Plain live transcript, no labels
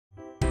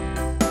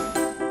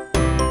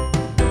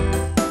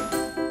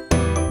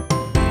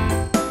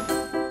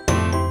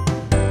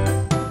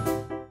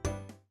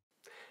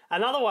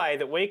Another way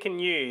that we can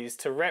use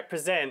to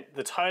represent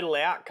the total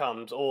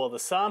outcomes or the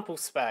sample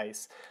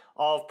space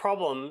of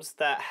problems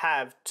that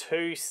have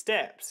two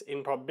steps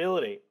in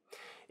probability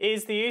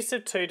is the use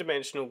of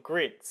two-dimensional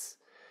grids.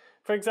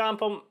 For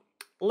example,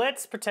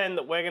 let's pretend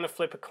that we're going to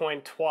flip a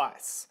coin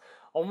twice.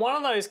 On one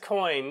of those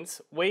coins,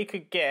 we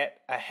could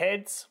get a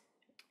heads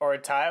or a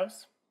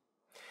tails.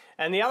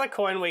 And the other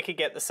coin, we could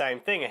get the same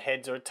thing, a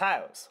heads or a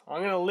tails.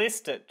 I'm going to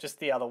list it just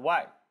the other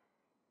way.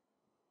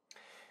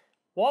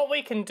 What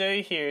we can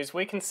do here is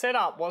we can set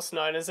up what's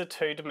known as a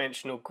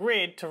two-dimensional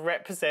grid to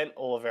represent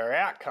all of our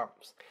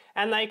outcomes.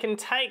 And they can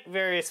take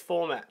various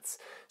formats.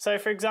 So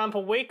for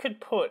example, we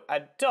could put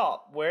a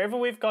dot wherever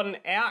we've got an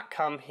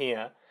outcome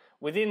here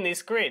within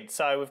this grid.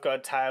 So we've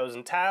got tails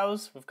and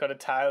tails, we've got a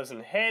tails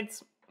and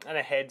heads, and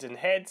a heads and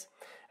heads.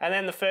 And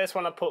then the first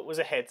one I put was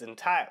a heads and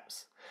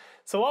tails.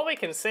 So what we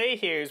can see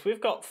here is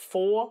we've got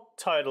 4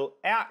 total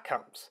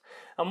outcomes.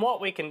 And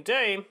what we can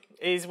do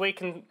is we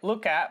can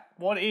look at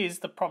what is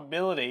the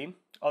probability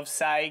of,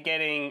 say,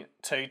 getting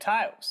 2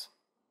 tails.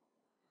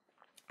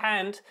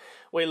 And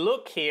we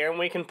look here and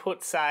we can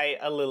put, say,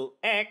 a little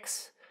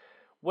X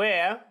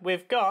where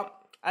we've got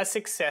a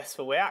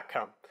successful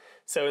outcome.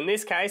 So in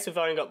this case, we've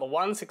only got the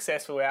one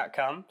successful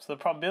outcome. So the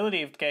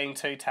probability of getting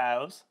 2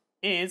 tails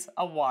is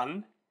a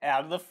 1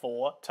 out of the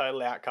 4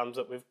 total outcomes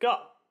that we've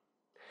got.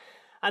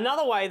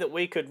 Another way that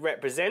we could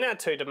represent our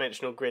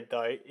two-dimensional grid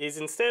though is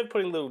instead of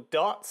putting little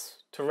dots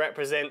to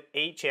represent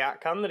each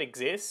outcome that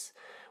exists,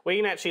 we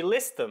can actually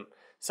list them.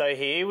 So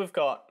here we've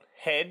got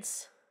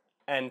heads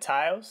and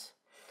tails,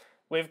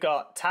 we've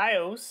got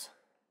tails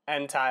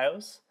and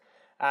tails,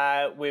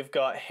 we've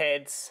got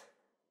heads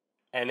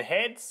and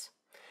heads,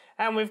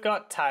 and we've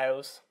got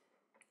tails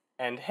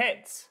and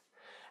heads.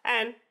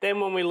 And then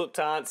when we look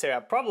to answer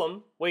our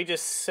problem, we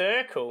just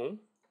circle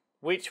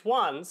which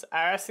ones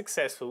are our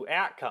successful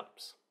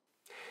outcomes.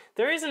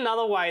 There is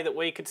another way that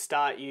we could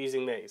start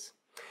using these.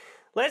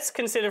 Let's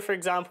consider, for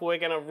example, we're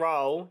going to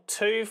roll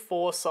 2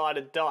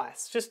 4-sided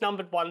dice, just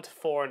numbered 1 to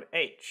 4 in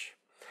each.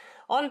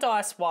 On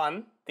dice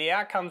 1, the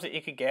outcomes that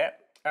you could get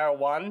are a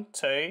 1,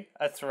 2,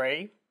 a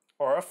 3,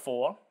 or a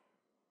 4.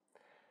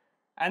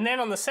 And then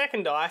on the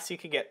second dice, you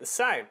could get the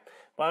same,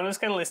 but I'm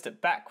just going to list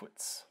it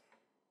backwards.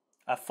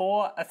 A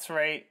 4, a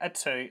 3, a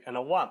 2, and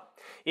a 1.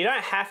 You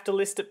don't have to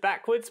list it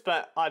backwards,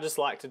 but I just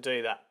like to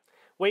do that.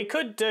 We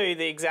could do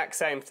the exact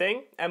same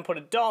thing and put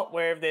a dot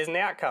wherever there's an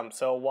outcome.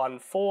 So a 1,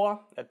 4,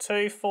 a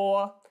 2,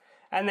 4,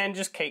 and then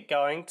just keep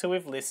going till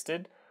we've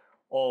listed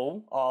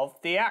all of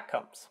the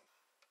outcomes.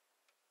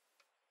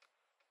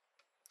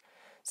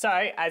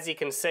 So as you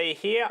can see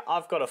here,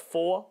 I've got a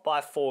 4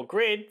 by 4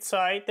 grid,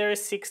 so there are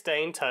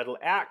 16 total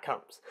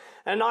outcomes.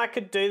 And I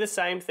could do the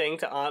same thing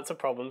to answer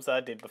problems that I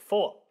did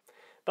before.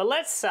 But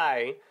let's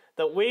say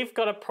that we've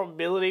got a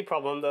probability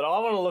problem that I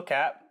want to look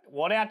at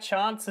what our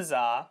chances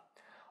are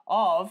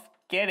of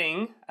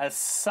getting a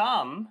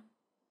sum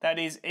that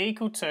is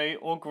equal to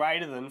or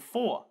greater than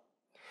 4.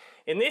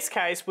 In this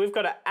case, we've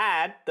got to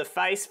add the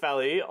face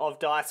value of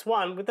dice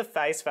 1 with the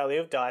face value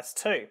of dice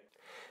 2.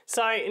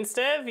 So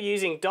instead of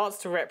using dots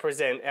to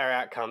represent our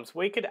outcomes,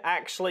 we could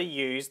actually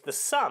use the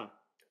sum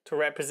to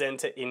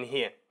represent it in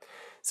here.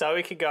 So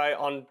we could go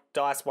on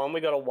dice 1, we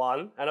got a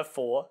 1 and a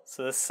 4.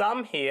 So the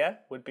sum here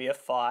would be a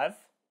 5.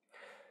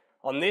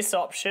 On this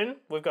option,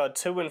 we've got a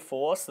 2 and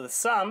 4, so the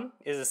sum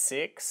is a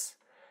 6.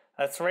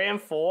 A 3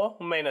 and 4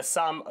 will mean a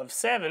sum of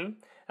 7,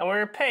 and we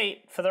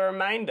repeat for the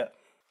remainder.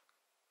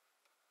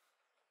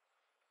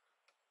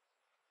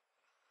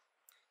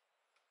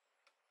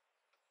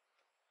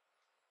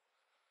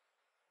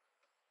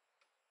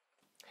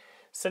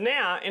 So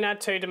now in our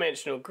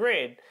two-dimensional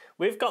grid,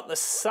 we've got the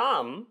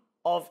sum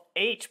of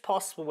each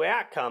possible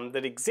outcome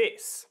that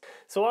exists.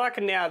 So what I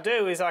can now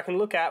do is I can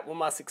look at, well,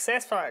 my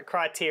success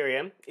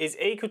criterion is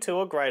equal to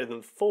or greater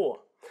than 4.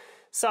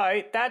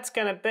 So that's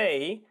going to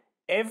be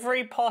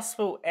every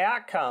possible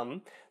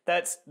outcome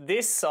that's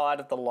this side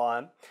of the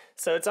line.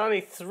 So it's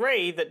only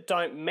 3 that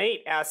don't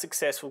meet our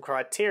successful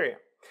criteria.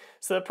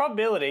 So the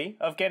probability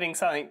of getting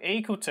something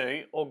equal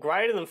to or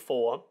greater than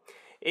 4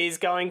 is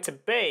going to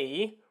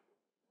be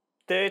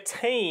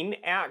 13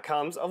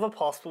 outcomes of a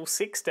possible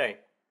 16.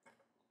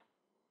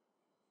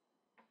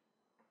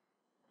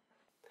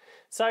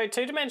 So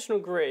two-dimensional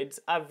grids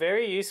are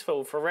very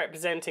useful for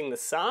representing the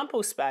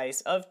sample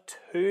space of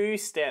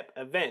 2-step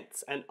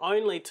events and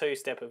only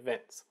 2-step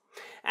events.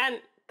 And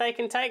they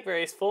can take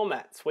various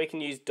formats. We can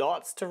use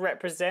dots to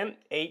represent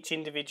each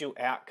individual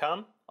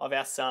outcome of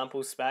our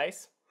sample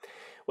space.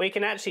 We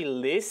can actually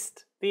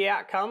list the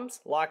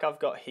outcomes like I've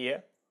got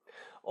here.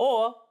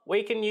 Or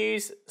we can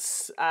use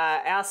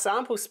our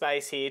sample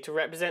space here to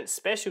represent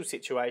special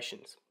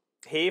situations.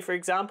 Here, for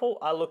example,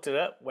 I looked at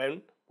it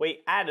when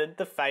we added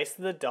the face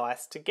of the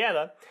dice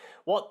together,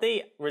 what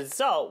the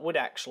result would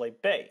actually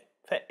be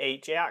for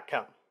each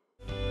outcome.